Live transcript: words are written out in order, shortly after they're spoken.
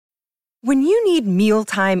When you need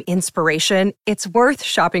mealtime inspiration, it's worth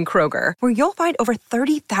shopping Kroger, where you'll find over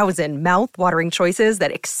 30,000 mouth-watering choices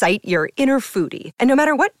that excite your inner foodie. And no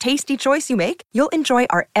matter what tasty choice you make, you'll enjoy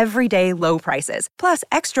our everyday low prices, plus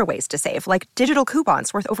extra ways to save, like digital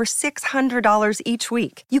coupons worth over $600 each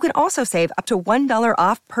week. You can also save up to $1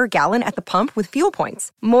 off per gallon at the pump with fuel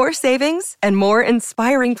points. More savings and more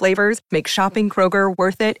inspiring flavors make shopping Kroger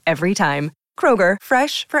worth it every time. Kroger,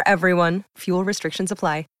 fresh for everyone. Fuel restrictions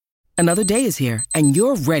apply. Another day is here, and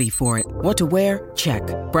you're ready for it. What to wear? Check.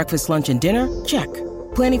 Breakfast, lunch, and dinner? Check.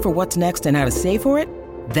 Planning for what's next and how to save for it?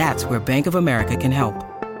 That's where Bank of America can help.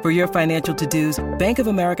 For your financial to-dos, Bank of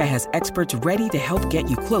America has experts ready to help get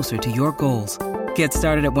you closer to your goals. Get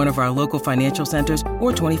started at one of our local financial centers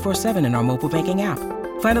or 24/7 in our mobile banking app.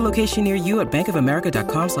 Find a location near you at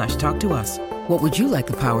bankofamerica.com/talktous. What would you like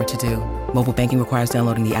the power to do? Mobile banking requires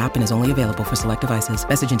downloading the app and is only available for select devices.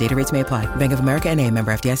 Message and data rates may apply. Bank of America N.A.,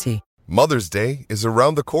 member FDIC. Mother's Day is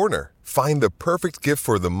around the corner. Find the perfect gift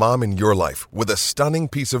for the mom in your life with a stunning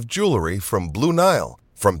piece of jewelry from Blue Nile.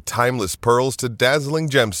 From timeless pearls to dazzling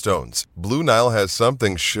gemstones, Blue Nile has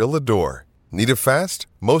something she'll adore. Need it fast?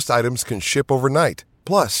 Most items can ship overnight.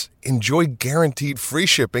 Plus, enjoy guaranteed free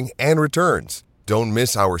shipping and returns. Don't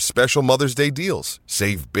miss our special Mother's Day deals.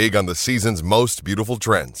 Save big on the season's most beautiful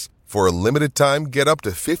trends. For a limited time, get up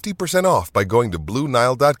to 50% off by going to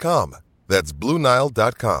BlueNile.com. That's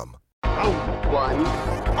BlueNile.com.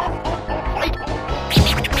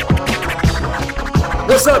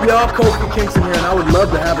 What's up, y'all? Kofi Kingston here, and I would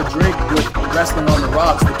love to have a drink with Wrestling on the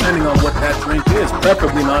Rocks, depending on what that drink is.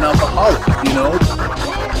 Preferably non-alcoholic, you know?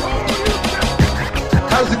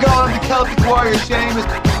 How's it going? I'm the Celtic Warrior, Sheamus.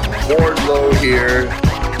 Wardlow here.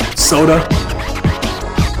 Soda.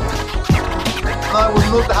 I would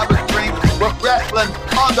love to have a drink with Wrestling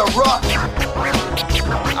on the Rocks.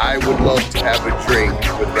 I would love to have a drink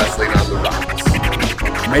with Wrestling on the Rocks.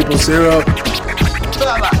 Maple syrup.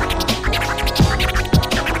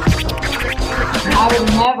 I would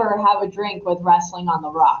never have a drink with Wrestling on the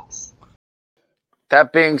Rocks.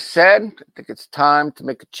 That being said, I think it's time to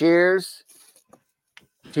make a cheers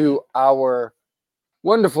to our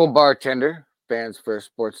wonderful bartender, Fans First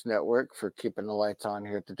Sports Network, for keeping the lights on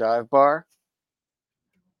here at the dive bar.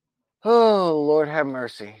 Oh, Lord have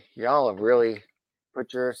mercy. Y'all have really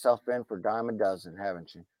put yourself in for a dime a dozen,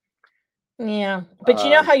 haven't you? Yeah. But you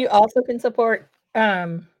know how you also can support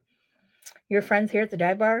your friends here at the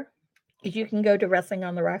dive bar? Is you can go to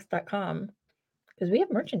wrestlingontherocks.com because we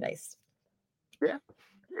have merchandise. Yeah.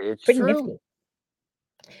 It's pretty true. nifty.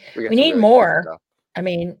 We need really more. I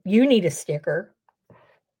mean, you need a sticker.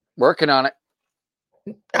 Working on it.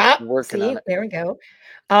 Working on it. There we go.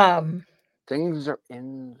 Things are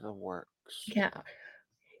in the works. Yeah.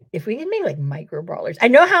 If we can make like micro brawlers, I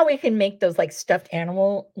know how we can make those like stuffed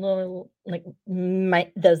animal little like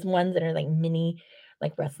those ones that are like mini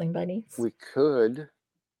like wrestling buddies. We could.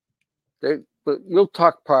 But you'll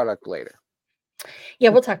talk product later. Yeah,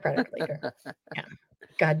 we'll talk product later. Yeah.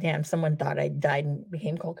 Goddamn, someone thought I died and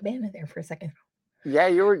became Cole Cabana there for a second. Yeah,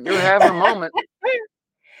 you're having a moment.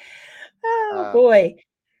 Oh boy.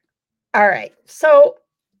 All right. So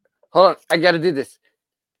hold on, I gotta do this.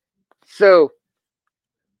 So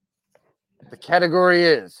the category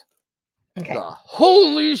is the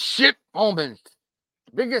holy shit moment.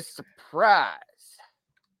 Biggest surprise.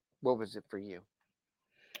 What was it for you?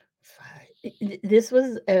 This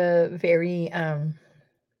was a very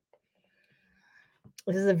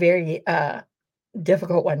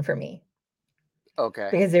difficult one for me. Okay.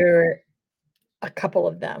 Because there were a couple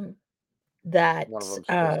of them that one of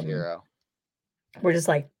them's hero. We're just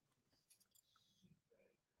like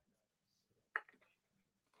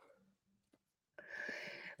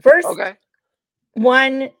first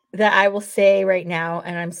one that I will say right now,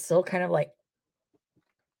 and I'm still kind of like,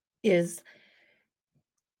 is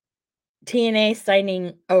TNA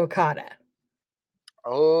signing Okada.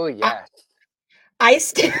 Oh yes. I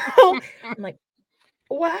still I'm like,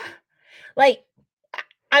 what? Like,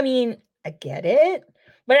 I mean, I get it,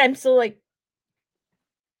 but I'm still like,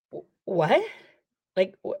 what?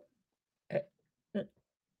 Like, what?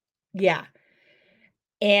 Yeah.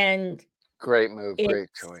 And great move, great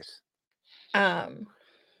choice. I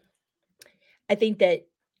think that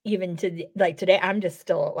even today, I'm just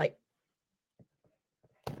still like,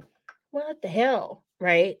 what the hell,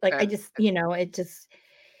 right? Like, I just,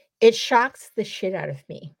 it shocks the shit out of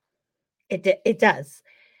me. It does,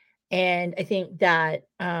 and I think that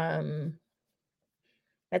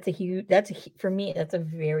for me, that's a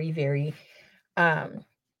very, very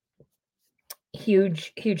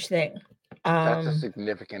huge thing. That's a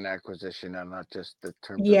significant acquisition, and not just the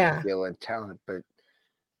terms of skill and talent, but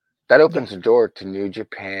that opens the door to New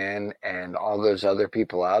Japan and all those other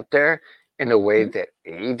people out there in a way that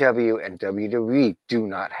AEW and WWE do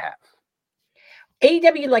not have.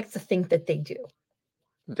 AEW likes to think that they do.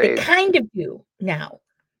 They kind of do now.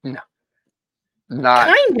 No.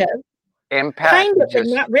 Not kind of. Impact. Kind of, but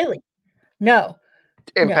not really. No.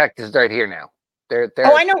 Impact is right here now. They're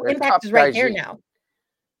I know Impact is right here now.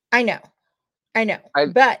 I know.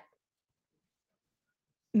 But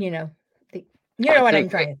you know what I'm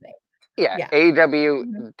trying to say. Yeah.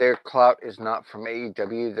 AEW, their clout is not from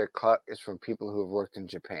AEW. Their clout is from people who have worked in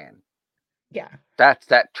Japan. Yeah. That's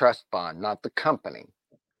that trust bond, not the company.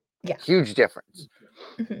 Yeah. Huge difference.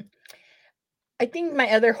 Mm-hmm. I think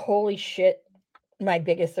my other holy shit, my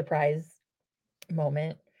biggest surprise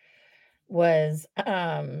moment was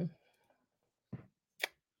I'm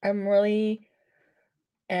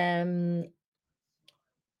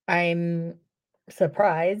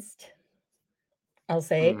surprised, I'll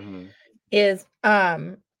say, is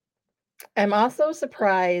I'm also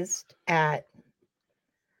surprised at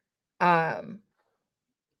the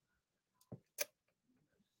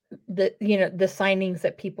the signings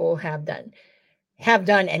that people have done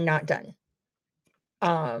and not done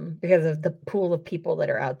because of the pool of people that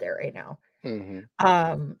are out there right now.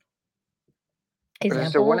 But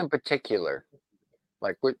is there one in particular,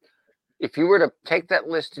 like what, if you were to take that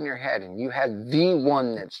list in your head and you had the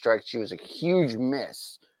one that strikes you as a huge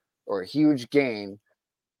miss or a huge gain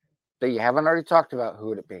that you haven't already talked about, who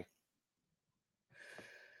would it be?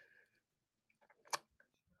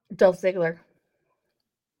 Dolph Ziggler.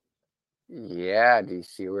 Yeah, do you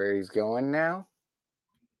see where he's going now?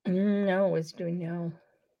 No, what's doing now?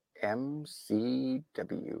 MCW.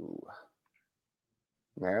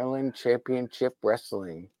 Maryland Championship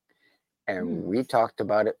Wrestling. And we talked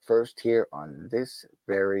about it first here on this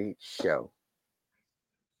very show.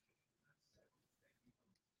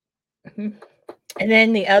 And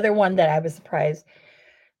then the other one that I was surprised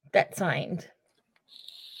that signed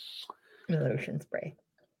was Ocean Spray.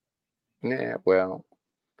 Yeah, well.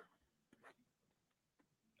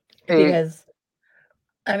 Because,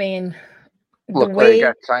 I mean, look where he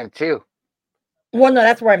got signed too. Well, no,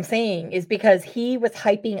 that's what I'm saying is because he was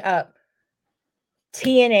hyping up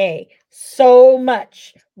TNA so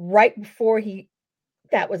much right before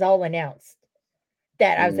that was all announced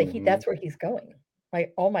that I was like, that's where he's going.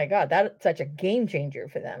 Like, oh my God, that's such a game changer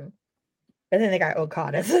for them. And then they got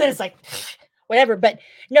Okada. So it's like, whatever. But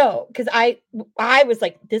no, because I was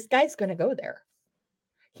like, this guy's going to go there.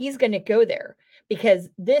 He's going to go there because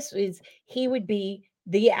he would be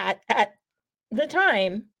at the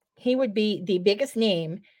time, he would be the biggest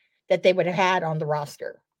name that they would have had on the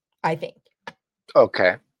roster, I think.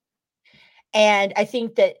 Okay. And I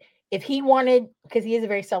think that if he wanted, because he is a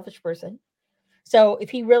very selfish person, so if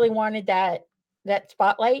he really wanted that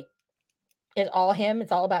spotlight, it's all him,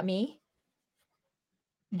 it's all about me,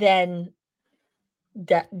 then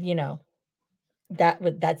that's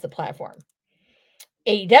the platform.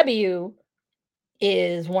 AEW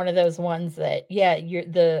is one of those ones that, you're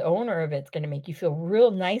the owner of it's going to make you feel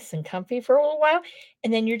real nice and comfy for a little while,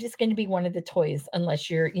 and then you're just going to be one of the toys unless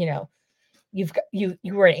you're, you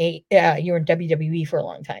were in WWE for a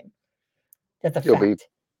long time. That's a You'll fact. Be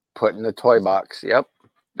put in the toy box. Yep.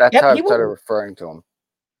 That's how I started referring to him.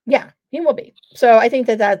 Yeah, he will be. So I think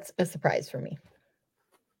that's a surprise for me.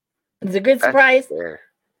 It's a good surprise.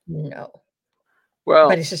 No. Well,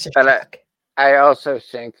 but it's just a shock. I also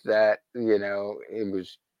think that, it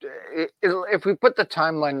was, if we put the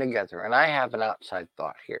timeline together, and I have an outside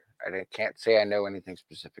thought here, I can't say I know anything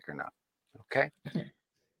specific or not. Okay.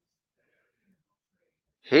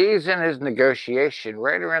 He's in his negotiation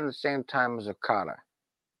right around the same time as Okada,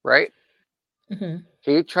 right?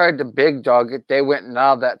 He tried to big dog it. They went,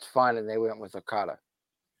 no, that's fine. And they went with Okada.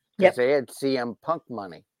 Because they had CM Punk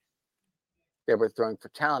money. They were throwing for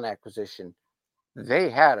talent acquisition. They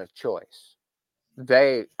had a choice.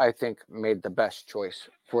 They, I think, made the best choice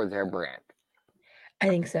for their brand. I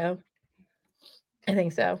think so. And I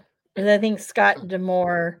think Scott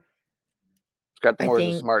D'Amore. Scott D'Amore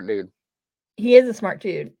is a smart dude. He is a smart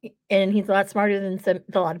dude. And he's a lot smarter than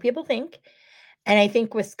a lot of people think. And I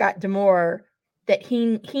think with Scott D'Amore, that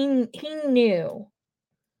he knew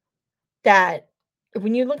that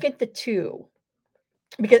when you look at the two,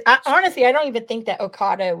 because honestly, I don't even think that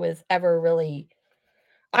Okada was ever really,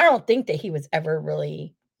 I don't think that he was ever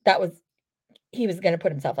really, he was going to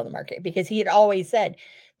put himself on the market because he had always said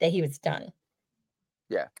that he was done.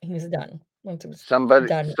 Yeah. He was done.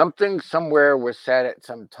 Something somewhere was said at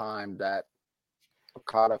some time that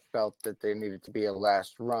Okada felt that there needed to be a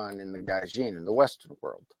last run in the Gaijin in the Western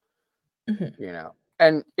world.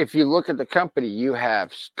 And if you look at the company, you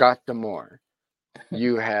have Scott D'Amore,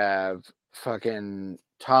 you have fucking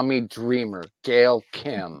Tommy Dreamer, Gail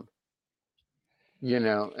Kim,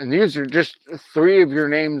 and these are just 3 of your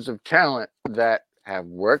names of talent that have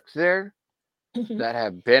worked there, that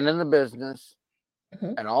have been in the business,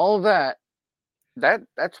 and all of that.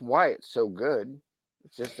 That's why it's so good.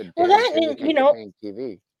 It's just a Well, damn that shame you and can't get main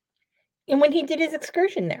TV. and when he did his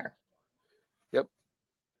excursion there, Yep,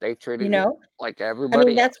 they you treated it know, like I mean,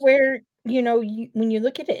 everybody that's else. where when you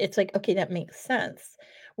look at it, it's like, okay, that makes sense.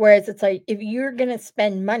 Whereas it's like, if you're gonna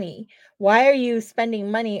spend money, why are you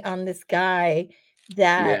spending money on this guy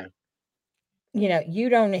that Yeah, you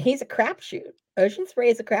don't? He's a crapshoot. Ocean Spray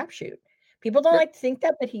is a crapshoot. People don't yep. like to think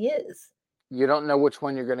that, but he is. You don't know which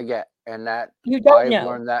one you're gonna get, and that You don't I've know.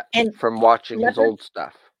 learned that And from watching his leopards old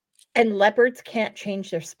stuff. can't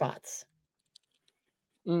change their spots.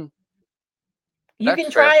 Mm, You that's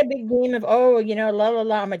can try fair. a big game of, oh, la la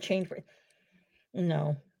la, I'm gonna change for it.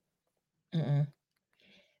 No. Mm-mm.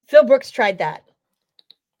 Phil Brooks tried that.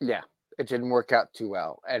 Yeah, it didn't work out too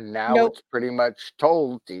well, and now Nope. it's pretty much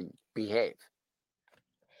told to behave.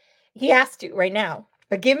 He has to right now.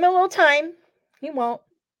 But give him a little time. He won't.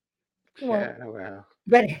 He won't. Yeah, well.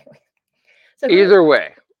 But anyway. So Either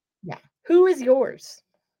way, who is yours?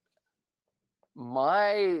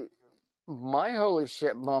 my holy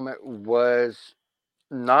shit moment was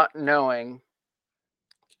not knowing,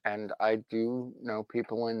 and I do know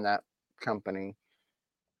people in that company,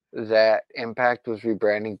 that Impact was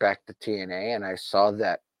rebranding back to TNA, and I saw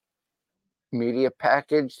that media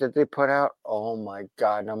package that they put out. Oh my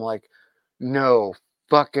god! And I'm like, no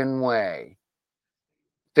fucking way.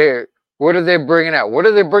 What are they bringing out? What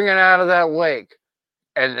are they bringing out of that lake?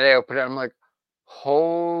 And they open it. I'm like,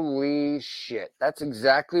 holy shit! That's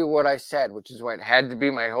exactly what I said, which is why it had to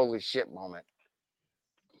be my holy shit moment.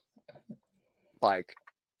 Like,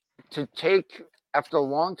 to take, after a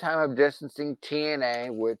long time of distancing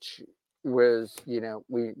TNA, which was,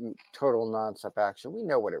 we total nonstop action. We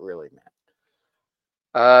know what it really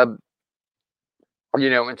meant.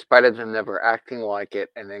 In spite of them never acting like it,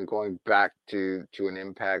 and then going back to an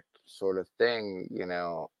Impact sort of thing,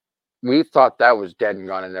 we thought that was dead and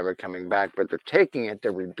gone and never coming back. But they're taking it,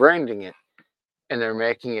 they're rebranding it, and they're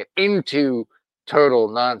making it into total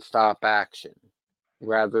nonstop action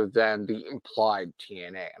rather than the implied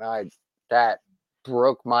TNA. And that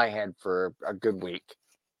broke my head for a good week.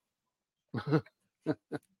 I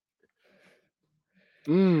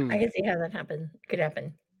can see how that happen. Could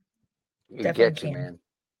happen. It Definitely gets you, can. man.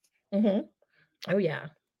 Mm-hmm. Oh yeah.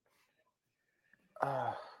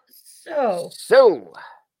 So So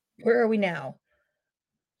where are we now?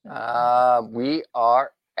 we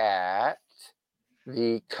are at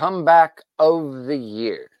the comeback of the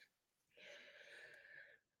year.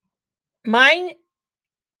 Mine,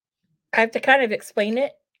 I have to kind of explain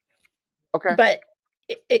it. Okay. But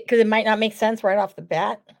because it might not make sense right off the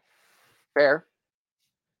bat. Fair.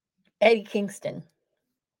 Eddie Kingston.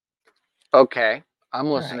 Okay. I'm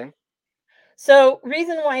listening. Right. So,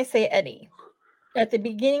 reason why I say Eddie. At the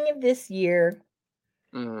beginning of this year,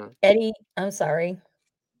 Eddie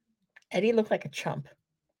looked like a chump.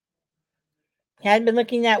 He hadn't been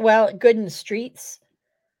looking that good in the streets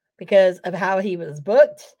because of how he was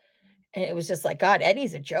booked. And it was just like, God,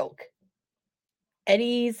 Eddie's a joke.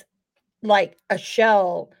 Eddie's like a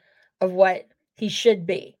shell of what he should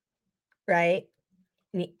be, right?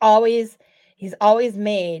 And he's always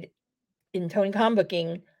made in Tony Khan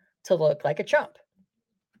booking to look like a chump.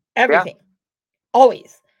 Everything. Yeah.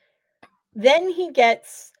 Always. Then he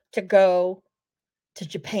gets to go to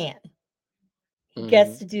Japan. He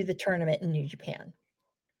gets to do the tournament in New Japan.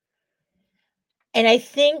 And I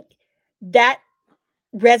think that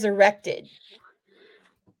resurrected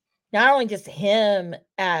not only just him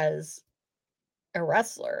as a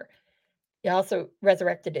wrestler, it also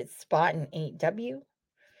resurrected his spot in AEW.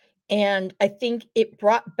 And I think it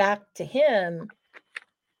brought back to him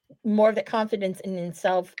more of that confidence in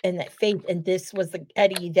himself and that faith. And this was the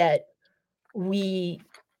Eddie that we've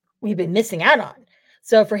been missing out on.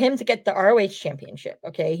 So for him to get the ROH championship,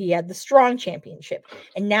 okay, he had the strong championship.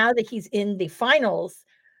 And now that he's in the finals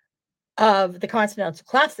of the Continental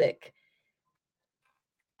Classic,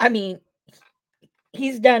 I mean,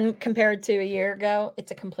 he's done compared to a year ago.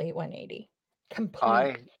 It's a complete 180.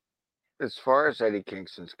 As far as Eddie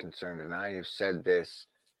Kingston's concerned, and I have said this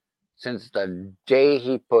since the day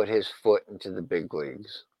he put his foot into the big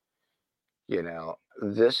leagues,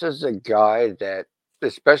 this is a guy that,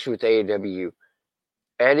 especially with AEW,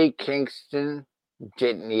 Eddie Kingston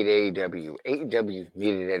didn't need AEW. AEW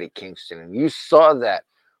needed Eddie Kingston. And you saw that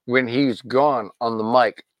when he's gone on the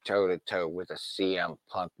mic toe-to-toe with a CM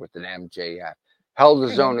Punk, with an MJF. Held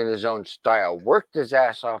his own in his own style. Worked his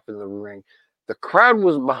ass off in the ring. The crowd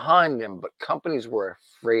was behind him, but companies were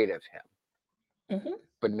afraid of him.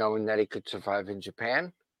 But knowing that he could survive in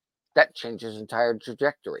Japan, that changed his entire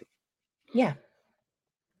trajectory. Yeah.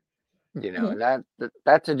 You know, and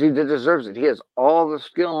that's a dude that deserves it. He has all the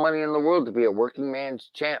skill and money in the world to be a working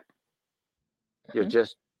man's champ. You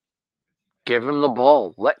just give him the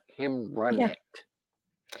ball. Let him run it.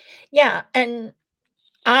 Yeah, and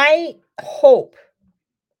I hope,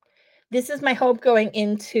 this is my hope going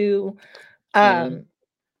into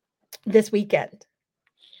this weekend,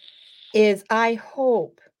 is I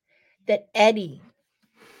hope that Eddie,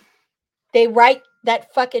 they right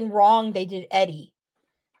that fucking wrong they did Eddie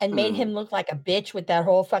and made him look like a bitch with that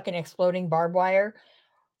whole fucking exploding barbed wire.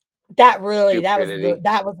 That really,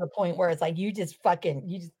 that was the point where it's like,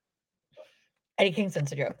 Eddie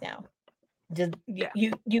Kingston's a joke now. Just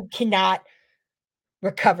you cannot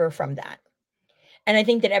recover from that. And I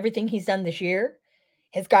think that everything he's done this year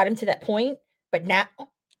has got him to that point, but now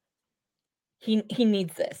he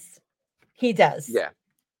needs this. He does. Yeah.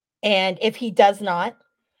 And if he does not,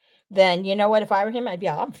 then you know what? If I were him, I'd be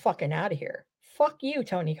like, I'm fucking out of here. Fuck you,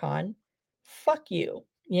 Tony Khan. Fuck you.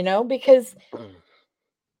 You know, because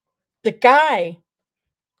the guy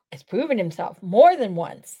has proven himself more than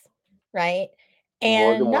once, right?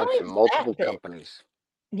 More than And not once only in just multiple that, companies.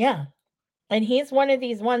 Yeah. And he's one of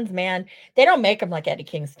these ones, man. They don't make him like Eddie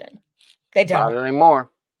Kingston. They don't. Not anymore.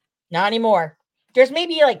 Not anymore. There's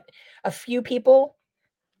maybe like a few people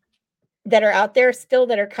that are out there still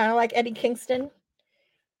that are kind of like Eddie Kingston.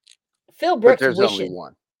 Phil Brooks wishes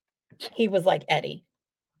he was like Eddie.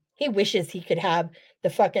 He wishes he could have the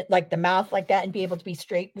fucking like the mouth like that and be able to be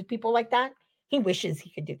straight with people like that. He wishes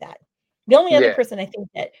he could do that. The only other person I think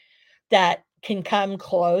that can come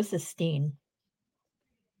close is Steen.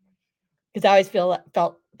 Because I always felt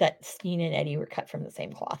that Steen and Eddie were cut from the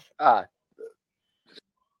same cloth. Uh-oh.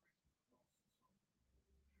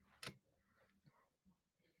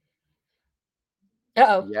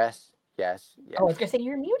 Yes. Oh, I was going to say,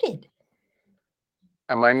 you're muted.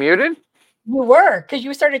 Am I muted? You were, because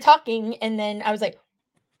you started talking, and then I was like,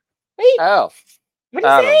 wait. Oh. What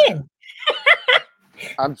are you saying?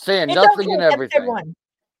 I'm saying nothing and everything. Episode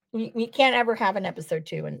 1. We can't ever have an episode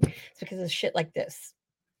 2, and it's because of shit like this.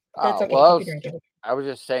 That's okay. Well, I was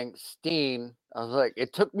just saying Steen. I was like,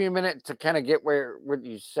 it took me a minute to kind of get what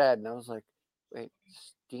you said, and I was like, wait,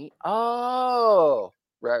 Steen? Oh,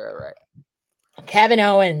 right. Kevin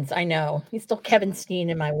Owens, I know. He's still Kevin Steen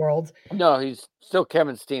in my world. No, he's still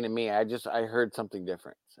Kevin Steen in me. I heard something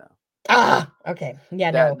different. So. Okay.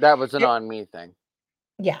 Yeah, that was an on me thing.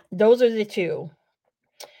 Yeah, those are the two.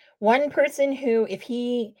 One person who, if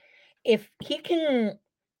he can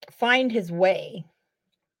find his way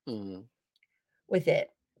with it,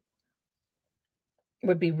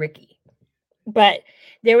 would be Ricky. But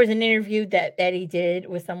there was an interview that Eddie did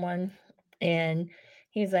with someone, and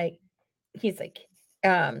he's like,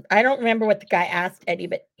 I don't remember what the guy asked Eddie,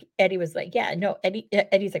 but Eddie was like, yeah, no,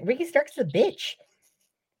 Eddie's like, Ricky Starks is a bitch.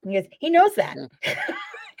 He goes, he knows that.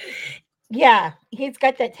 Yeah, he's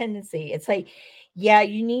got that tendency. It's like, yeah,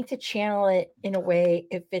 you need to channel it in a way.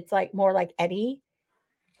 If it's like more like Eddie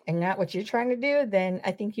and not what you're trying to do, then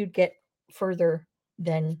I think you'd get further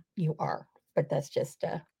than you are. But that's just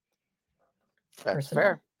that's personal.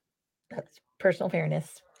 Fair. That's personal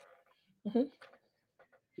fairness.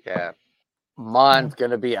 Yeah. Mine's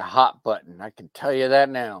going to be a hot button. I can tell you that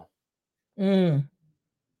now.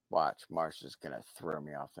 Watch. Marsha's going to throw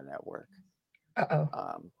me off the network.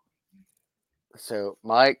 Uh-oh. So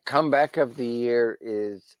my comeback of the year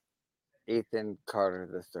is Ethan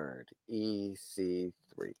Carter III, EC3.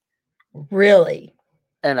 Really?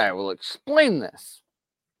 And I will explain this.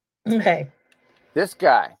 Okay. This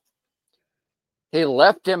guy, he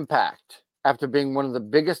left Impact after being one of the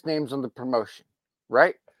biggest names on the promotion,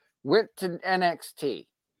 right? Went to NXT.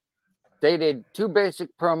 They did 2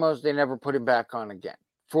 basic promos. They never put him back on again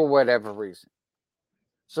for whatever reason.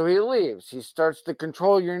 So he leaves. He starts to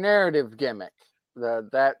control your narrative gimmick.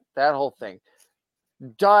 That whole thing.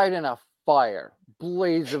 Died in a fire.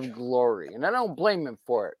 Blaze of glory. And I don't blame him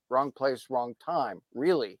for it. Wrong place, wrong time.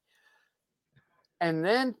 Really. And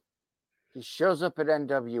then he shows up at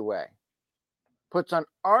NWA. Puts on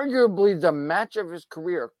arguably the match of his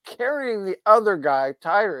career. Carrying the other guy,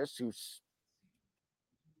 Tyrus, who's...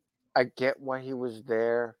 I get why he was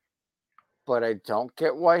there. But I don't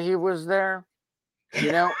get why he was there.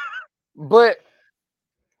 You know? But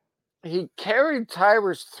he carried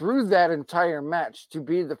Tyrus through that entire match to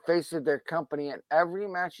be the face of their company, and every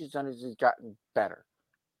match he's done he's gotten better.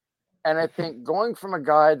 And I think going from a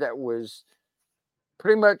guy that was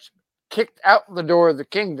pretty much kicked out the door of the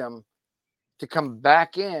kingdom to come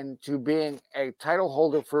back in to being a title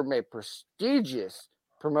holder from a prestigious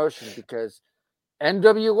promotion, because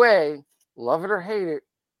NWA, love it or hate it,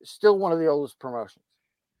 is still one of the oldest promotions.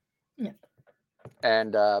 Yeah.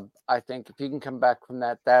 And I think if you can come back from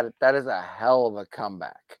that is a hell of a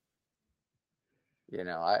comeback. You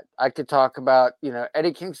know, I could talk about, you know,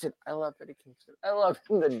 Eddie Kingston. I love Eddie Kingston. I love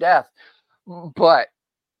him to death. But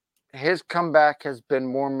his comeback has been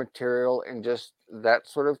more material in just that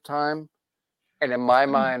sort of time. And in my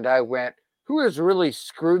mind, I went, who has really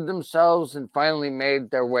screwed themselves and finally made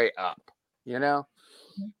their way up? You know?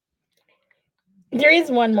 There is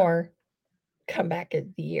one more comeback of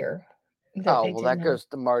the year. That goes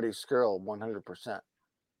to Marty Scurll 100%.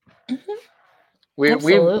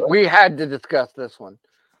 Absolutely. We had to discuss this one.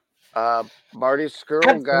 Marty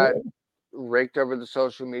Scurll got raked over the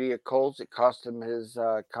social media coals. It cost him his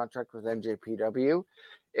contract with NJPW.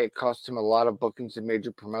 It cost him a lot of bookings in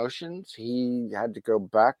major promotions. He had to go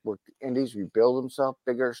back, work the indies, rebuild himself,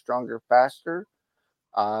 bigger, stronger, faster.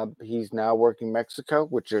 He's now working Mexico,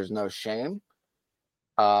 which there's no shame.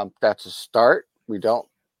 That's a start. We don't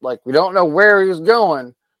know where he's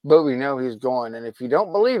going, but we know he's going. And if you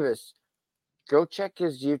don't believe us, go check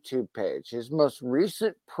his YouTube page. His most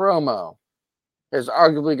recent promo has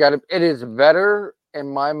arguably got it. It is better in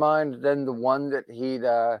my mind than the one that he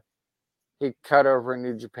cut over in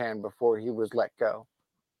New Japan before he was let go.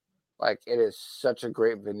 Like, it is such a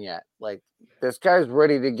great vignette. Like, this guy's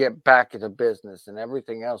ready to get back into business, and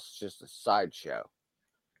everything else is just a sideshow.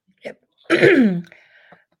 Yep.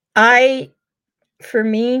 For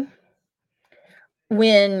me,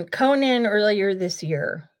 when Conan earlier this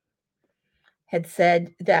year had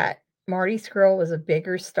said that Marty Scurll was a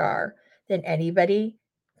bigger star than anybody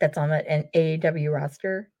that's on an AEW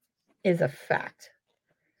roster, is a fact.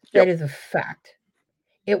 That is a fact.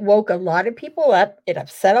 It woke a lot of people up. It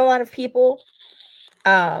upset a lot of people.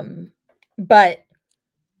 But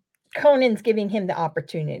Conan's giving him the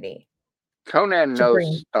opportunity. Conan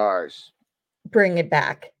knows stars. Bring it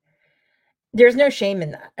back. There's no shame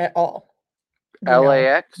in that at all.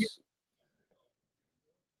 LAX?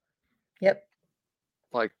 Yep.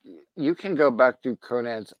 Like, you can go back through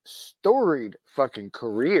Conan's storied fucking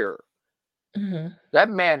career. Mm-hmm. That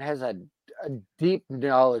man has a deep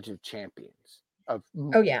knowledge of champions, of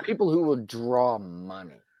people who will draw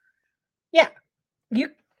money. Yeah.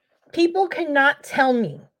 People cannot tell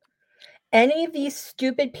me, any of these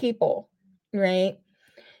stupid people, right,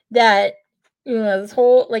 that, you know, this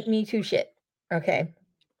whole, like, Me Too shit, okay?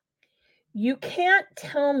 You can't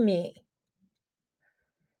tell me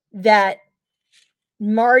that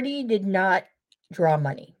Marty did not draw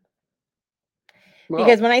money.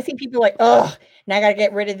 Because when I see people like, oh, now I got to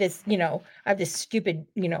get rid of this, you know, I have this stupid,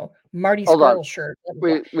 you know, Marty Scurll shirt.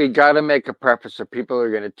 We got to make a preface, so people are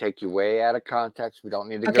going to take you way out of context. We don't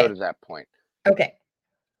need to go to that point. Okay.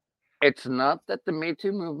 It's not that the Me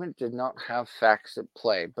Too movement did not have facts at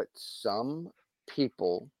play, but some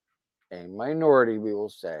people, a minority, we will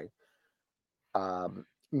say,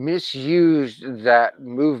 misused that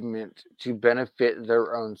movement to benefit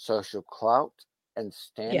their own social clout and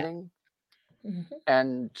standing. Yeah. Mm-hmm.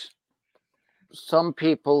 And some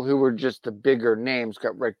people who were just the bigger names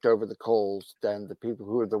got raked over the coals than the people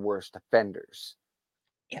who were the worst offenders.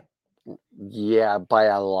 Yep. Yeah, by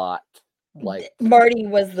a lot. Like, Marty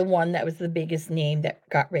was the one that was the biggest name that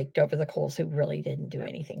got raked over the coals, who really didn't do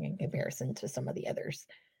anything in comparison to some of the others.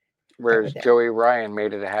 Whereas Joey Ryan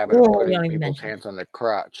made it a habit of putting people's hands on their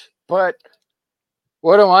crotch. But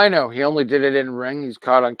what do I know? He only did it in ring. He's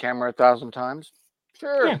caught on camera 1,000 times.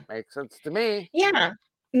 Sure, makes sense to me. Yeah,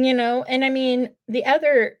 you know, and I mean, the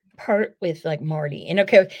other part with, like, Marty, and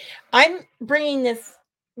okay, I'm bringing this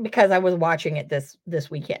because I was watching it this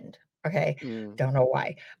weekend. Okay, don't know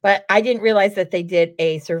why, but I didn't realize that they did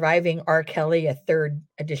a Surviving R. Kelly, a 3rd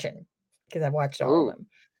edition, because I've watched all of them.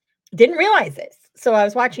 Didn't realize this, so I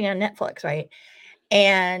was watching on Netflix, right?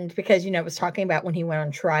 And because, you know, it was talking about when he went on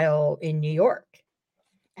trial in New York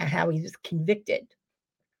and how he was convicted.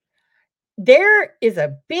 There is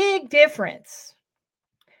a big difference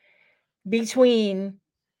between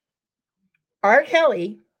R.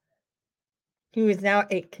 Kelly, who is now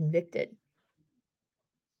a convicted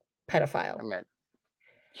pedophile,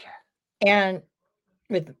 and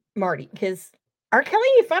with Marty. Because R. Kelly,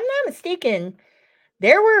 if I'm not mistaken,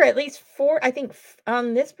 there were at least 4, I think,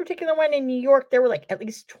 on this particular one in New York, there were like at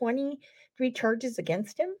least 23 charges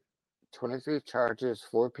against him. 23 charges,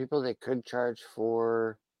 4 people they could charge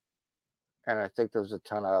for, and I think there was a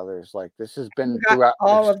ton of others. Like, this has been throughout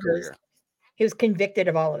all of his career. He was convicted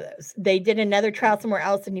of all of those. They did another trial somewhere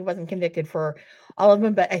else, and he wasn't convicted for all of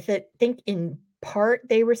them. But I think in part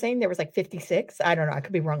they were saying there was like 56. I don't know. I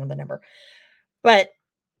could be wrong on the number. But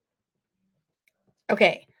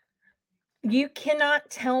okay, you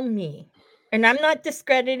cannot tell me, and I'm not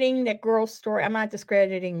discrediting that girl's story. I'm not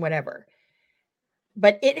discrediting whatever.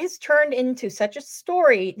 But it has turned into such a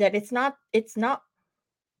story that it's not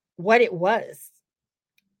what it was.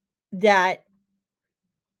 That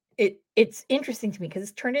it's interesting to me because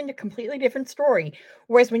it's turned into a completely different story.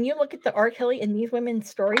 Whereas when you look at the R. Kelly and these women's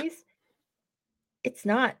stories, it's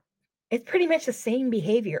not. It's pretty much the same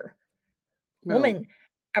behavior. No. Woman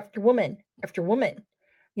after woman after woman.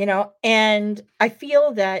 And I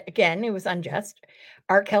feel that, again, it was unjust.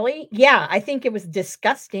 R. Kelly, yeah, I think it was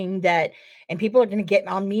disgusting that, and people are going to get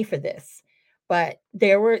on me for this, but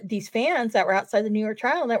there were these fans that were outside the New York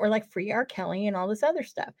trial that were like, free R. Kelly and all this other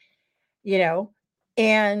stuff,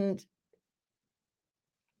 and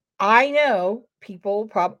I know people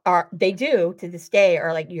they do to this day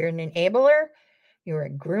are like, you're an enabler, you're a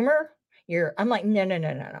groomer, I'm like,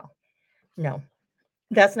 no,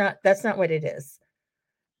 that's not what it is.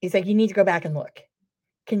 He's like, you need to go back and look.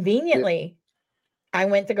 Conveniently, I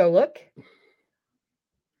went to go look.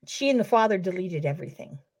 She and the father deleted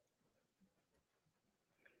everything.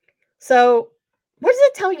 So, what does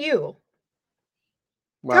it tell you?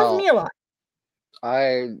 Tells me a lot.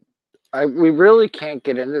 We really can't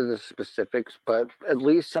get into the specifics, but at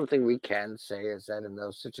least something we can say is that in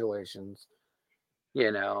those situations,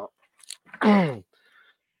 that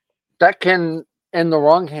can, in the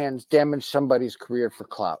wrong hands, damage somebody's career for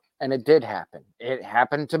clout. And it did happen. It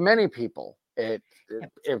happened to many people. If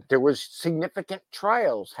there was significant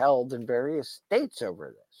trials held in various states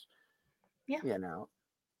over this,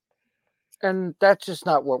 and that's just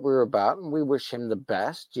not what we're about. And we wish him the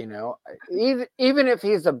best, even if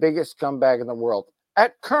he's the biggest scumbag in the world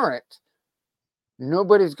at current,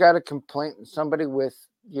 nobody's got a complaint. And somebody with,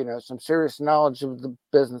 some serious knowledge of the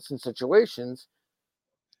business and situations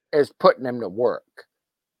is putting him to work.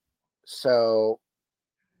 So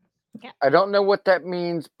I don't know what that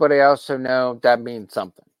means, but I also know that means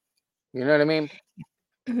something. You know what I mean?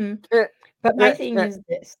 Mm-hmm. But my thing is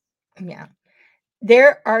this. Yeah.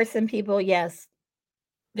 There are some people, yes,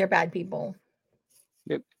 they're bad people.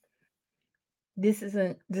 Yep. This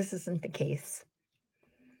isn't the case.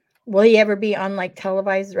 Will he ever be on like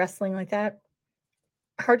televised wrestling like that?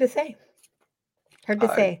 Hard to say.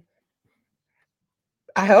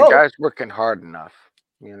 I hope. The guy's working hard enough,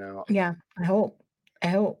 Yeah, I hope.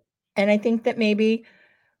 And I think that maybe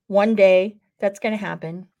one day that's going to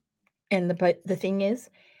happen. But the thing is,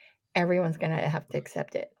 everyone's going to have to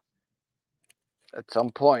accept it. At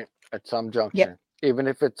some point, at some junction. Yep. Even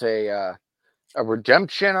if it's a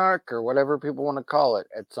redemption arc or whatever people want to call it,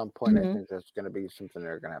 at some point, I think there's going to be something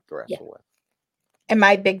they're going to have to wrestle with. And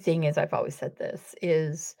my big thing is, I've always said this,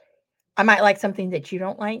 is I might like something that you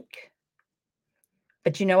don't like,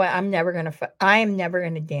 but you know what? I am never going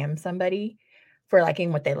to damn somebody for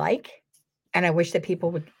liking what they like. And I wish that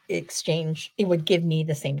people would exchange, it would give me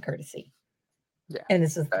the same courtesy. Yeah. And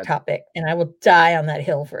this is the topic. And I will die on that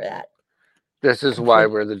hill for that. This is why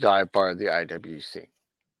we're the dive bar of the IWC.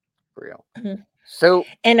 For real. Mm-hmm. So,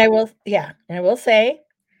 and I will say,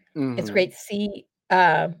 it's great to see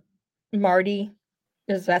Marty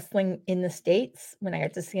is wrestling in the States. When I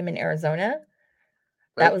got to see him in Arizona,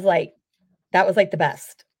 that was like the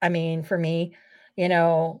best. I mean, for me,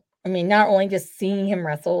 not only just seeing him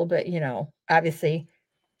wrestle, but obviously,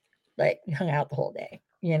 like, hung out the whole day,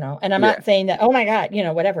 and I'm not saying that, oh my God,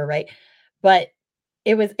 whatever, right? But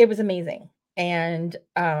it was amazing. And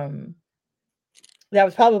that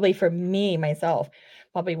was probably, for me, myself,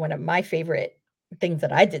 probably one of my favorite things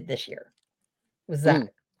that I did this year was that.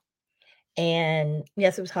 And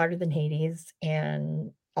yes, it was harder than Hades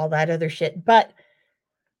and all that other shit, but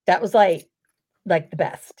that was like the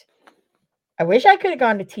best. I wish I could have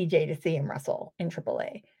gone to TJ to see him wrestle in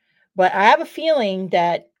AAA, but I have a feeling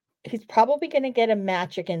that he's probably going to get a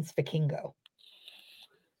match against Vikingo.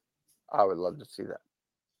 I would love to see that.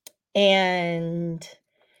 And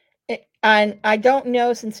I don't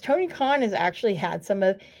know, since Tony Khan has actually had some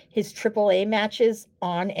of his AAA matches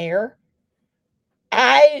on air,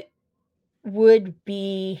 I would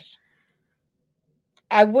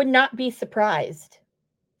not be surprised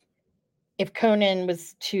if Conan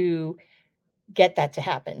was to get that to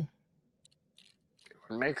happen.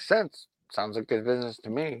 It makes sense. Sounds like good business to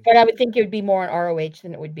me. But I would think it would be more on ROH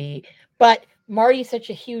than it would be. But Marty's such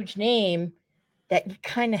a huge name that you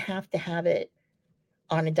kind of have to have it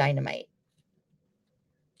on a Dynamite.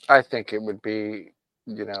 I think it would be,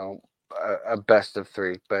 a best of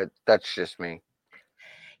 3, but that's just me.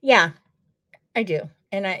 Yeah, I do.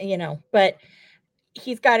 And but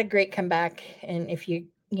he's got a great comeback. And if you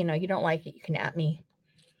don't like it, you can at me.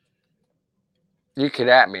 You could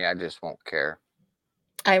at me, I just won't care.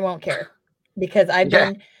 I won't care because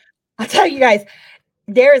Yeah. I'll tell you guys,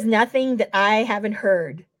 there is nothing that I haven't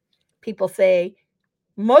heard people say.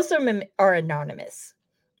 Most of them are anonymous,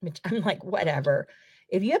 which I'm like, whatever.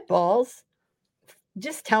 If you have balls,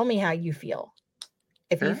 just tell me how you feel.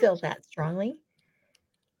 If you feel that strongly,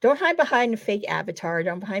 don't hide behind a fake avatar.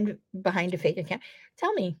 Don't behind a fake account.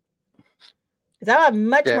 Tell me, because I have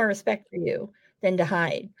much Yeah. more respect for you than to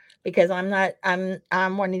hide. Because I'm not. I'm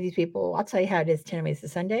one of these people. I'll tell you how it is. 10 ways to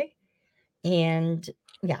Sunday, and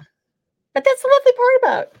yeah. But that's the lovely part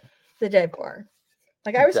about the dead bar.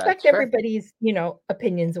 Like I respect That's fair. everybody's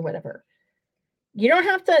opinions or whatever. You don't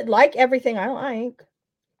have to like everything I like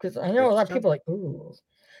because I know a lot It's of true. people are like, ooh,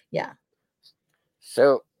 yeah.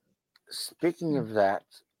 So, speaking of that,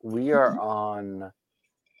 we are Mhm. on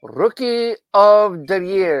Rookie of the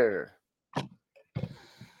Year.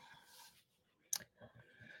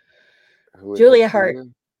 Who is it Julia for Hart.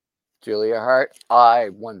 you? Julia Hart. I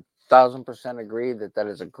 1000% agree that that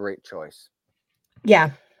is a great choice.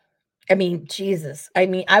 Yeah. I mean, Jesus. I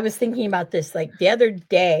mean, I was thinking about this like the other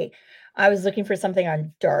day. I was looking for something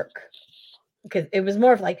on dark because it was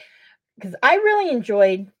more of like, because I really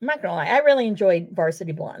enjoyed, I'm not gonna lie, I really enjoyed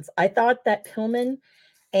Varsity Blondes. I thought that Pillman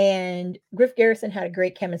and Griff Garrison had a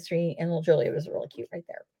great chemistry, and little Julia was really cute right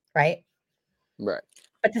there, right? Right.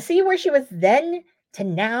 But to see where she was then to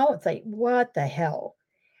now, it's like, what the hell?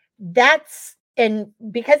 That's and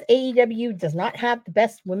because AEW does not have the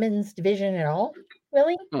best women's division at all,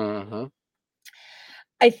 really, Mm-hmm.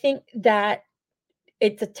 I think that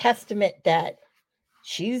it's a testament that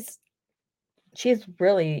she's she's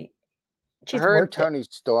really she's Her and worth it. Tony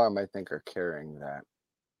Storm, I think, are carrying that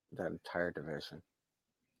entire division.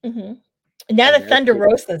 Hmm. I Now mean, that I Thunder think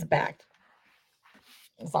Rosa's back,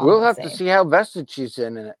 that's all I'm we'll gonna have to say. see how vested she's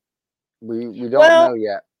in it. We don't know Well,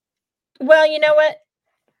 yet. well, you know what?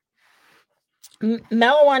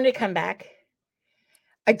 Mel wanted to come back.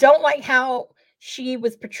 I don't like how she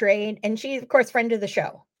was portrayed, and she's of course friend of the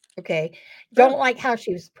show. Okay, Yeah. don't like how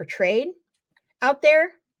she was portrayed out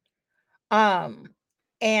there. Um,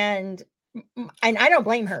 and and I don't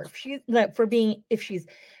blame her. If she like, for being if she's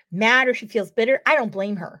mad or she feels bitter, I don't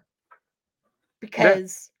blame her Yeah.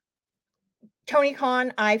 because Tony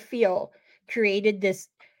Khan, I feel, created this,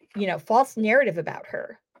 false narrative about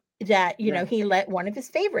her that, Yeah. he let one of his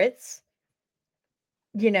favorites,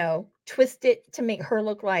 twist it to make her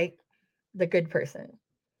look like the good person.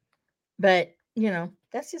 But,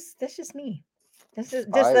 that's just me. I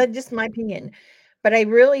That's just my opinion. But I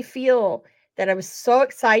really feel that I was so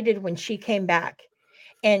excited when she came back.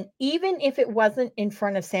 And even if it wasn't in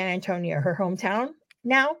front of San Antonio,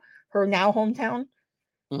 now, her now hometown,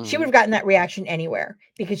 she would mhm. have gotten that reaction anywhere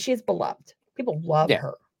because she's beloved. People love Yeah.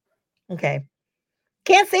 her. Okay.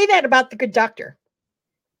 Can't say that about the good doctor,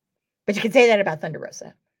 but you can say that about Thunder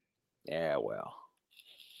Rosa. Yeah, well.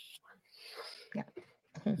 Yeah.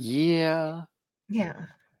 Mhm. Yeah. Yeah.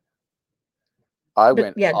 I But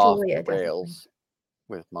went yeah, off Julia the definitely. rails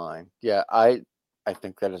with mine. Yeah, I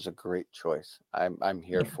think that is a great choice. I'm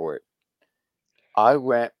here Yeah. for it. I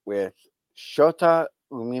went with Shota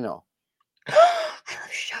Umino. I love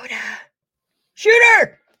Shota.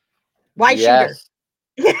 Shooter. Why shooter?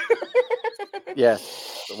 Yes.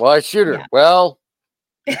 Yes. Why shooter? Yeah. Well,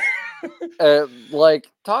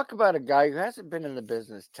 like talk about a guy who hasn't been in the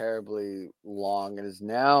business terribly long and is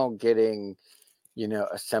now getting,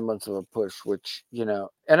 a semblance of a push, which, in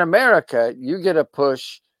America, you get a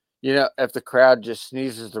push, if the crowd just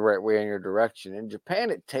sneezes the right way in your direction. In Japan,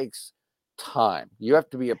 it takes time. You have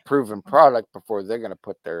to be a proven product before they're going to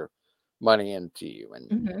put their money into you.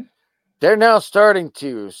 And Hmm. they're now starting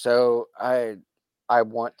to. So I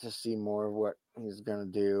want to see more of what he's going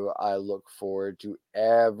to do. I look forward to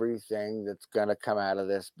everything that's going to come out of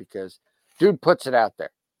this because dude puts it out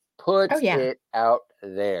there. Oh Puts yeah. it out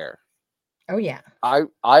there. Oh yeah.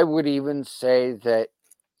 I would even say that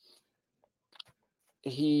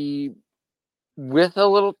he, with a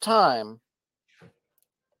little time,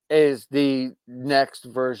 is the next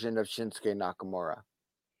version of Shinsuke Nakamura,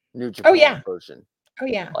 New Oh Japan yeah. version. Oh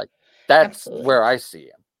yeah. Like that's Absolutely. where I see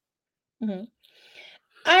him. Hmm.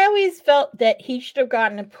 I always felt that he should have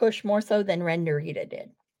gotten a push more so than Ren Narita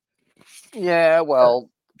did. Yeah,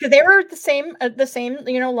 well, Because they were the same,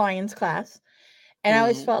 Lions class. And I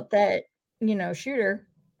always mhm. felt that, Shooter,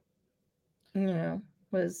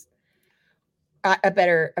 was a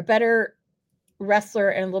better wrestler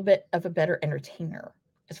and a little bit of a better entertainer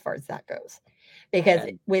as far as that goes, because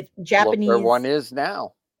And with look Japanese, where one is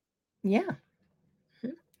now. yeah,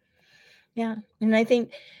 yeah, and I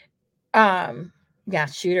think, yeah,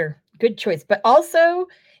 Shooter, good choice. But also,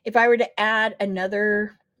 if I were to add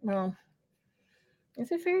another, well,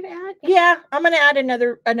 is it fair to add? Yeah, I'm gonna add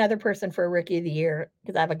another person for Rookie of the Year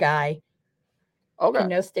because I have a guy, Okay.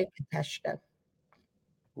 Konosuke Takeshita.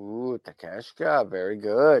 Ooh, Takeshita, very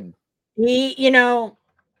good. He,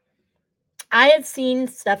 I had seen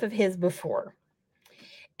stuff of his before,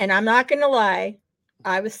 and I'm not gonna lie,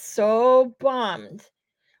 I was so bummed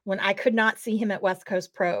when I could not see him at West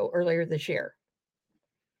Coast Pro earlier this year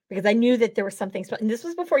because I knew that there was something special. And this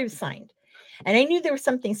was before he was signed, and I knew there was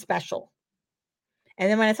something special. And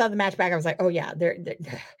then when I saw the match back, I was like, oh yeah,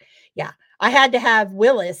 yeah. I had to have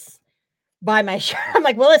Willis buy my shirt. I'm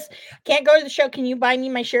like, Willis, can't go to the show. Can you buy me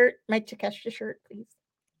my shirt, my Takeshita shirt, please?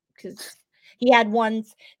 Because he had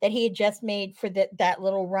ones that he had just made for that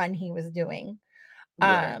little run he was doing.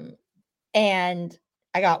 Right. And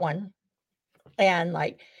I got one. And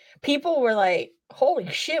like people were like, holy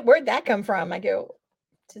shit, where'd that come from? I go,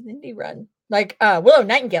 it's an indie run. Like Willow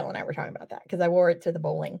Nightingale and I were talking about that because I wore it to the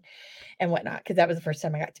bowling and whatnot, because that was the first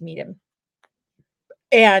time I got to meet him.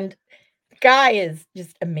 And the guy is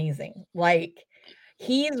just amazing. Like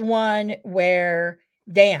he's one where,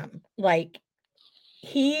 damn, like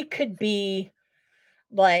he could be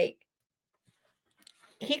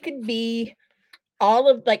all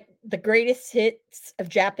of like the greatest hits of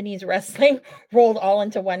Japanese wrestling rolled all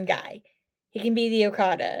into one guy. He can be the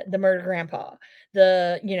Okada, the Murder Grandpa,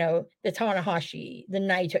 the Tanahashi, the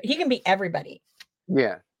Naito. He can be everybody.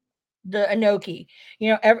 Yeah. The Inoki,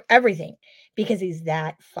 everything, because he's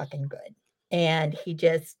that fucking good. And he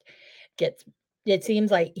just gets, it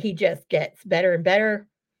seems like he just gets better and better,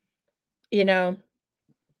 So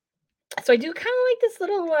I do kind of like this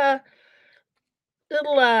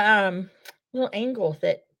little angle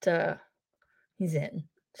that he's in.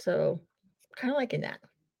 So kind of liking that.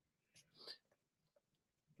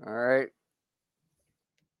 All right.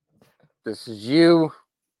 This is you.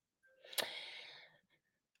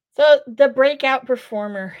 So the breakout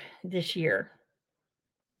performer this year.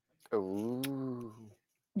 Ooh.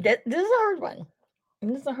 This is a hard one.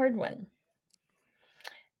 This is a hard one.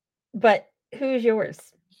 But who's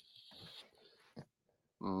yours?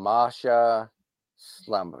 Masha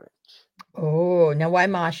Slamovich. Oh, now why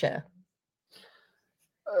Masha?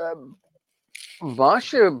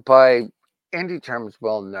 Masha, by indie terms,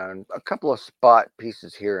 well known. A couple of spot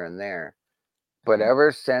pieces here and there. But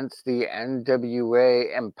ever since the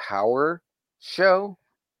NWA Empower show,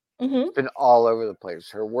 it's been all over the place.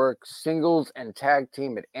 Her work, singles and tag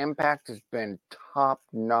team at Impact, has been top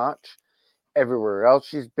notch. Everywhere else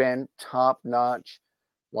she's been, top notch.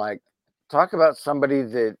 Like, talk about somebody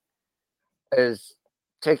that is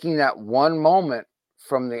taking that one moment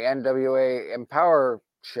from the NWA Empower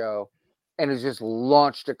show and has just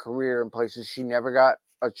launched a career in places she never got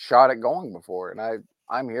a shot at going before. And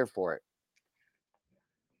I'm here for it.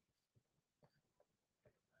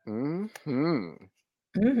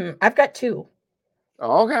 I've got two.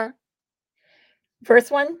 Okay.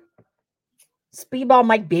 First one, Speedball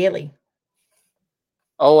Mike Bailey.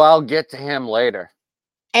 Oh, I'll get to him later.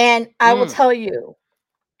 And I will tell you,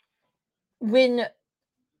 when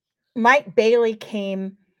Mike Bailey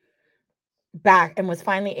came back and was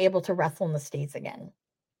finally able to wrestle in the States again,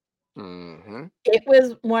 it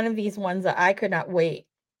was one of these ones that I could not wait,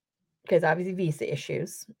 because obviously visa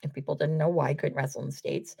issues, and people didn't know why I couldn't wrestle in the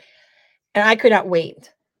States. And I could not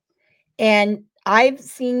wait. And I've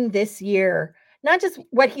seen this year, not just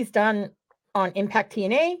what he's done on Impact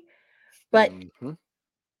TNA, but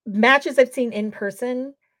matches I've seen in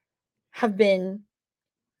person have been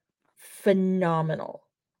phenomenal.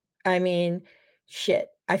 I mean, shit.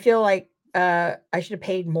 I feel like I should have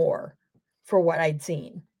paid more for what I'd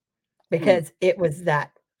seen, because it was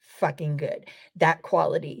that fucking good, that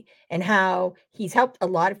quality, and how he's helped a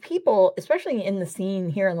lot of people, especially in the scene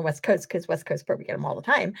here on the West Coast, because West Coast probably get him all the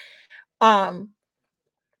time.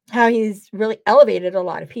 How he's really elevated a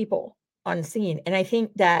lot of people on the scene. And I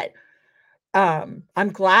think that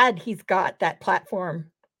I'm glad he's got that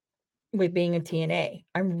platform with being a TNA.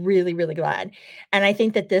 I'm really, really glad. And I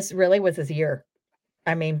think that this really was his year.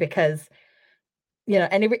 I mean, because,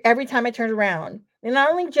 and every time I turned around, and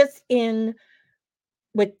not only just in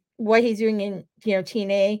with what he's doing in,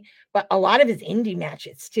 TNA, but a lot of his indie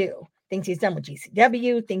matches too. Things he's done with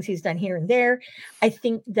GCW, things he's done here and there. I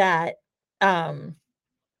think that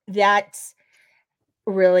that's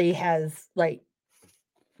really has, like,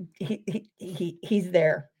 he's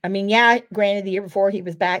there. I mean, yeah, granted the year before he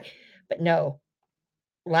was back, but no,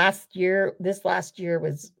 this last year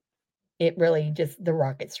was it really just the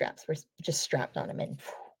rocket straps were just strapped on him, and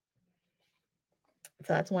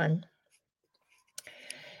so that's one.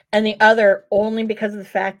 And the other, only because of the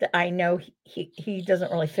fact that I know he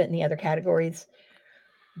doesn't really fit in the other categories,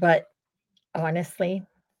 but honestly,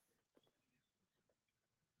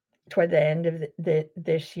 toward the end of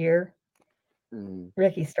this year,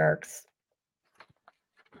 Ricky Starks,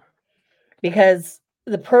 because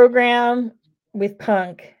the program with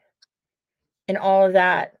Punk and all of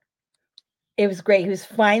that, it was great. He was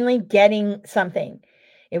finally getting something.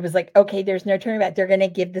 It was like, okay, there's no turning back. They're going to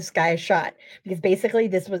give this guy a shot, because basically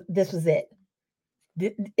this was it.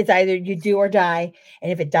 It's either you do or die,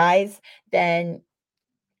 and if it dies, then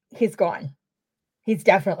he's gone. He's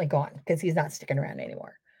definitely gone, because he's not sticking around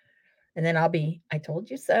anymore. And then I'll be, I told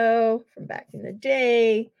you so from back in the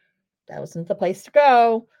day. That wasn't the place to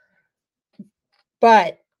go.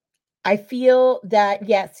 But I feel that,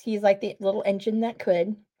 yes, he's like the little engine that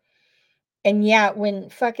could. And yeah, when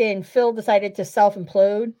fucking Phil decided to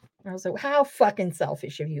self-implode, I was like, how fucking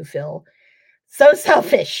selfish of you, Phil. So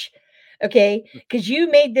selfish. Okay? Because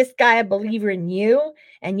you made this guy a believer in you,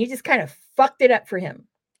 and you just kind of fucked it up for him.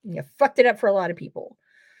 You fucked it up for a lot of people.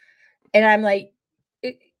 And I'm like,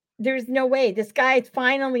 there's no way. This guy's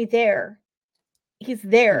finally there. He's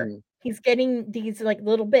there. He's getting these like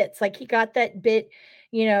little bits. Like he got that bit,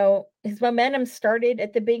 his momentum started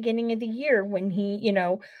at the beginning of the year when he,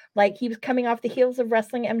 like he was coming off the heels of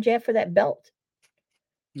wrestling MJF for that belt.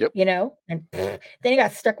 Yep. And then he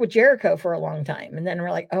got stuck with Jericho for a long time. And then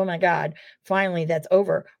we're like, oh my God, finally that's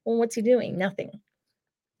over. Well, what's he doing? Nothing.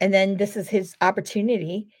 And then this is his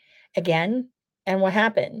opportunity again. And what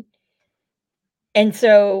happened? And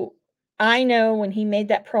so I know when he made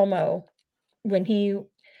that promo, when he,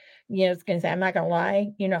 is going to say, I'm not going to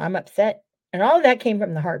lie, I'm upset. And all of that came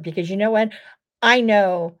from the heart, because you know what? I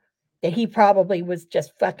know that he probably was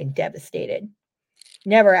just fucking devastated.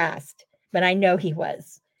 Never asked, but I know he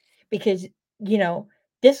was, because,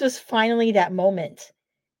 this was finally that moment.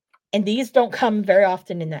 And these don't come very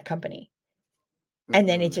often in that company. And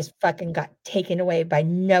then it just fucking got taken away by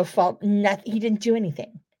no fault. Nothing. He didn't do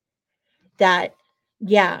anything. That,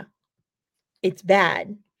 yeah, it's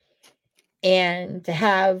bad. And to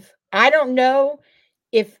have, I don't know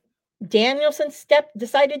if Danielson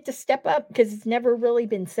decided to step up, because it's never really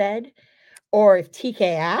been said, or if TK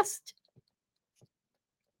asked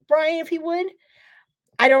Brian if he would.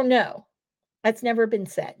 I don't know. That's never been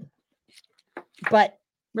said. But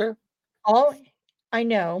all I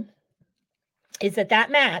know is that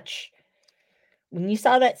match, when you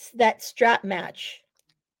saw that strap match,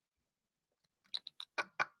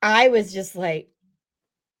 I was just like,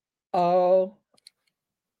 oh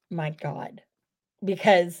my God,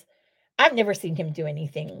 because I've never seen him do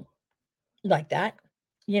anything like that.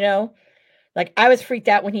 Like I was freaked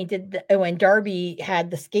out when he did when Darby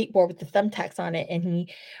had the skateboard with the thumbtacks on it, and he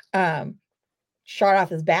shot off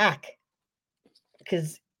his back,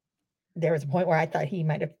 because there was a point where I thought he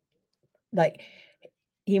might have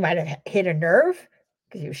hit a nerve,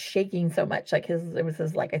 because he was shaking so much. Like I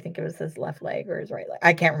think it was his left leg or his right leg.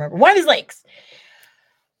 I can't remember. One of his legs.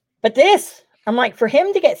 But this, I'm like, for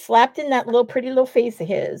him to get slapped in that pretty little face of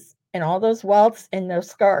his, and all those welts and those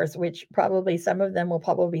scars, which probably some of them will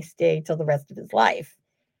probably stay till the rest of his life.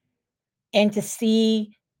 And to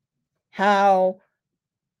see how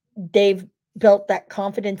they've built that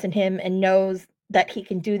confidence in him and knows that he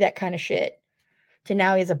can do that kind of shit, to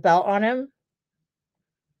now he has a belt on him.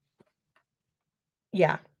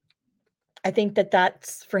 Yeah. I think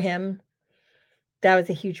that's for him. That was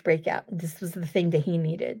a huge breakout. This was the thing that he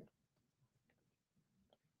needed.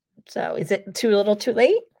 So is it too little too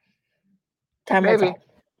late? Time will tell.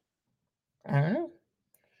 I don't know.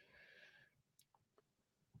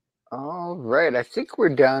 All right. I think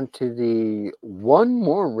we're down to the one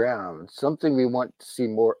more round. Something we want to see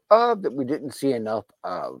more of that we didn't see enough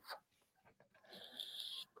of.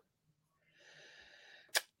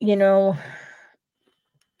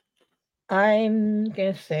 I'm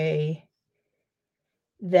going to say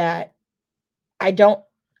that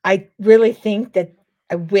I really think that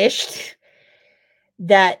I wished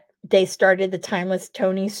that they started the Timeless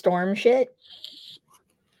Tony Storm shit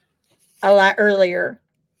a lot earlier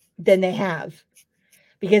than they have,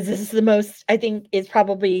 because this is the most, I think, is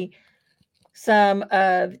probably some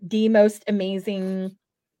of the most amazing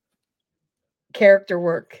character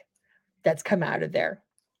work that's come out of there,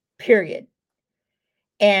 period.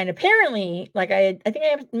 And apparently, like I think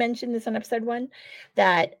I mentioned this on episode 1,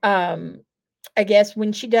 that I guess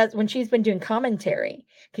when she's been doing commentary,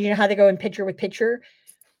 because you know how they go in picture with picture,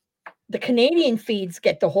 the Canadian feeds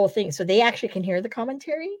get the whole thing, so they actually can hear the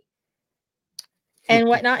commentary and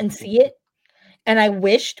whatnot and see it. And I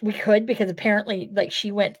wished we could, because apparently, like,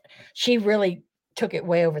 she really took it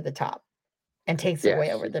way over the top and takes it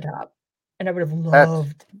way over the top. And I would have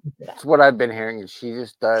loved that. That's what I've been hearing. Is she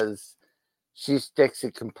sticks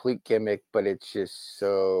a complete gimmick, but it's just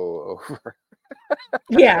so over.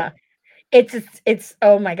 Yeah. It's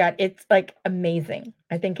oh my God, it's like amazing.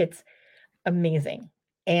 I think it's amazing.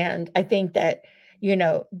 And I think that,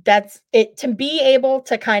 that's it, to be able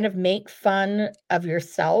to kind of make fun of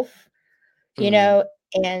yourself,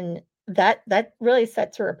 and that really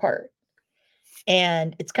sets her apart.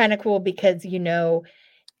 And it's kind of cool because,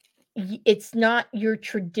 it's not your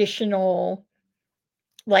traditional,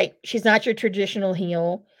 like, she's not your traditional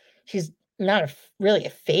heel. She's not really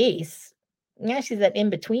a face. Yeah, she's that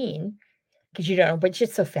in between, because you don't know, but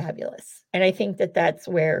she's so fabulous. And I think that that's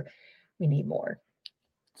where we need more.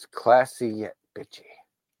 It's classy yet bitchy.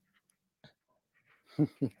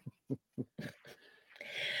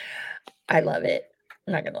 I love it.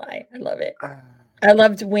 I'm not gonna lie, I love it. I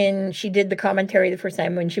loved when she did the commentary the first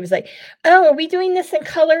time, when she was like, "Oh, are we doing this in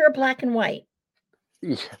color or black and white?"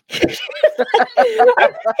 Yeah.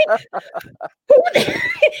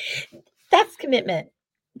 That's commitment.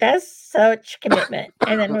 That's such commitment.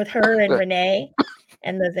 And then with her and Renee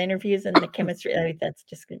and those interviews and the chemistry, that's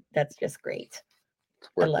just great.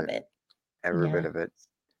 I love it. Every bit of it.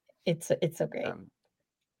 It's so great.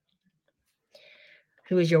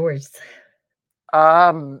 Who is yours?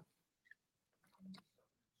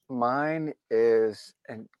 Mine is,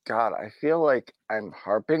 and God, I feel like I'm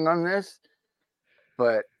harping on this,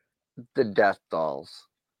 but the Death Dolls.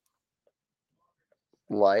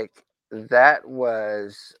 Like, that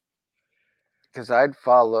was because I'd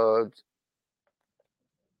followed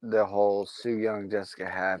the whole Sue Young, Jessica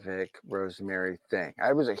Havoc, Rosemary thing.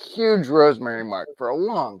 I was a huge Rosemary mark for a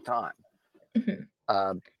long time.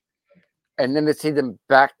 And then to see them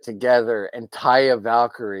back together, and Taya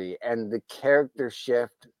Valkyrie, and the character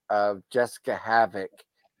shift of Jessica Havoc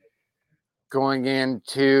going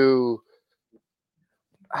into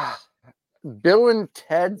Bill and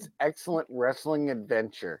Ted's Excellent Wrestling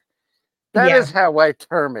Adventure. That is how I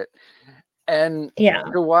term it. And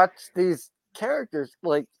to watch these characters,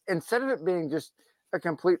 like, instead of it being just a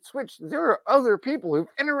complete switch, there are other people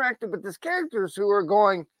who've interacted with these characters who are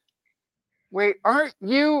going, wait, aren't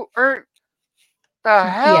the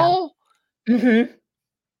hell?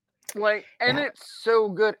 Like, and it's so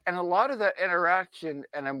good. And a lot of that interaction,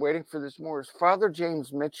 and I'm waiting for this more, is Father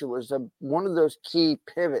James Mitchell is one of those key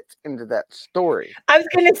pivots into that story. I was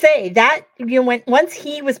going to say that, once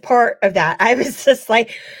he was part of that, I was just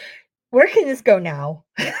like, where can this go now?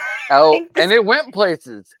 Oh, and it went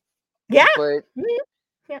places. Yeah. But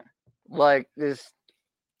like this,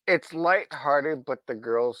 it's lighthearted, but the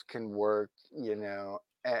girls can work,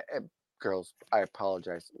 girls, I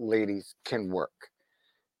apologize, ladies can work.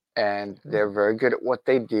 And they're very good at what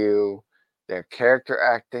they do. Their character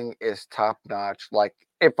acting is top notch. Like,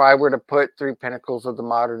 if I were to put three pinnacles of the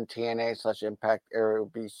modern TNA/Impact era, it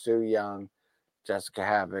would be Sue Young, Jessica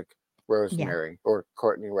Havoc, Rosemary, or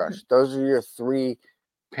Courtney Rush. Those are your three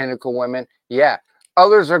pinnacle women. Yeah,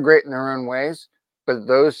 others are great in their own ways, but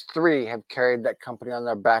those three have carried that company on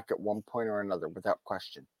their back at one point or another, without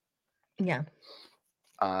question. Yeah.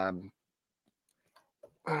 I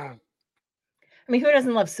mean, who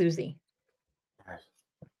doesn't love Susie?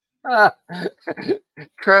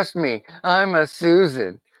 Trust me, I'm a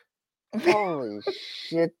Susan. Holy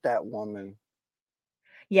shit, that woman.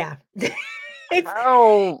 Yeah.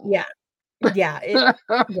 How? Yeah. Yeah. Yeah.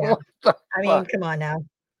 I mean, come on now.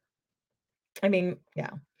 I mean,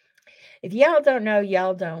 yeah. If y'all don't know,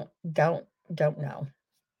 y'all don't know.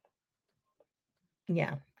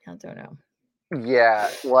 Yeah, y'all don't know. Yeah,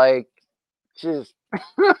 like, just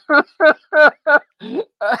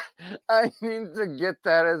I need to get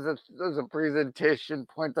that as a presentation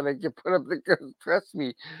point that I can put up that goes, trust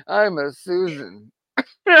me, I'm a Susan.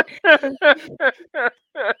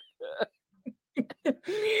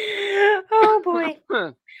 Oh boy.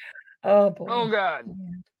 Oh boy. Oh God.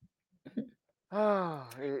 Oh,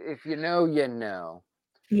 if you know, you know.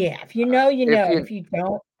 Yeah, if you know, you know. If you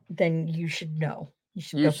don't, then you should know.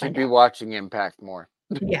 You should be watching Impact more.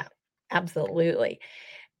 Yeah, absolutely.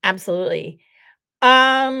 Absolutely.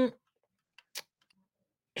 Yeah.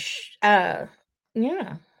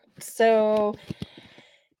 So,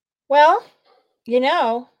 well,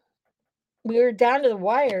 we're down to the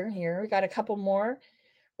wire here. We got a couple more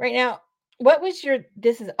right now. What was your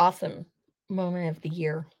 "this is awesome" moment of the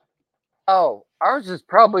year? Oh, ours is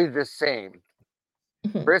probably the same.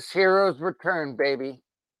 Chris Hero's return, baby.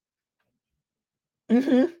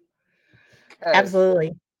 Mm-hmm.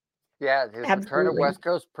 Absolutely. Yeah, his return at West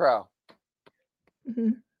Coast Pro.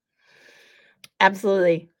 Mm-hmm.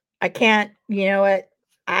 Absolutely. I can't, you know what?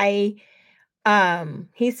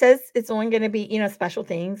 He says it's only going to be, special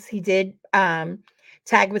things. He did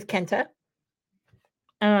tag with Kenta.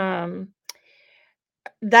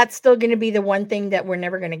 That's still going to be the one thing that we're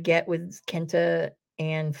never going to get with Kenta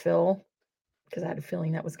and Phil, because I had a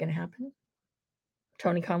feeling that was going to happen.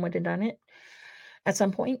 Tony Khan would have done it at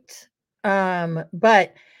some point.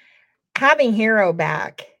 But having Hero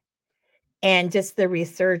back and just the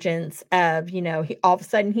resurgence of, all of a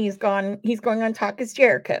sudden he's going on Talk is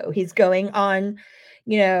Jericho. He's going on,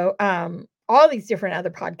 all these different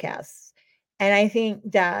other podcasts. And I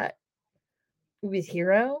think that with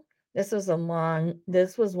Hero, this was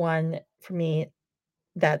one for me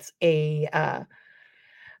that's a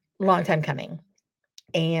long time coming.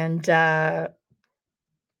 And I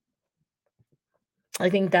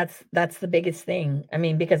think that's the biggest thing. I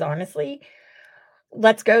mean, because honestly,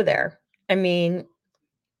 let's go there. I mean,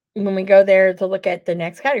 when we go there to look at the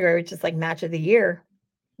next category, which is like match of the year,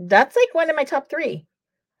 that's like one of my top 3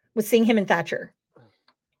 was seeing him and Thatcher.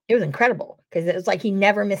 It was incredible because it was like he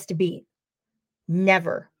never missed a beat.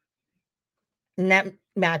 Never. And that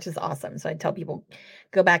match is awesome. So I tell people,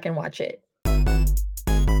 go back and watch it.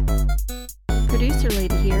 Producer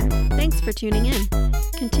Lady here. Thanks for tuning in.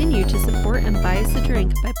 Continue to support and buy us a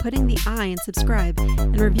drink by putting the I in subscribe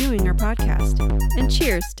and reviewing our podcast. And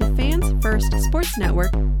cheers to Fans First Sports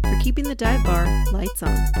Network for keeping the dive bar lights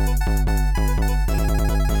on.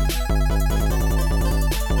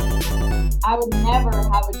 I would never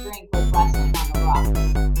have a drink with wrestling